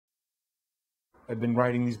I've been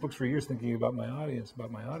writing these books for years thinking about my audience,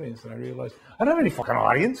 and I realized I don't have any fucking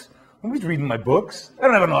audience. Nobody's reading my books. I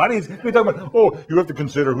don't have an audience. We're talking about, oh, you have to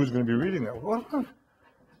consider who's going to be reading that. Well,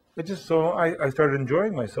 I started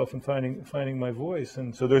enjoying myself and finding my voice,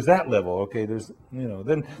 and so there's that level. Okay, there's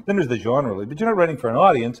then there's the genre, but you're not writing for an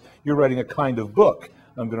audience. You're writing a kind of book.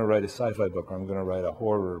 I'm going to write a sci-fi book, or I'm going to write a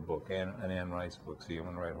horror book, an Anne Rice book. See, I'm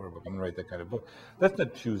going to write a horror book. I'm going to write that kind of book. That's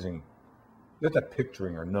not choosing. That's not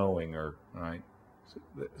picturing or knowing or right. So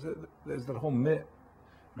there's that whole myth,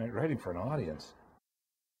 right? Writing for an audience.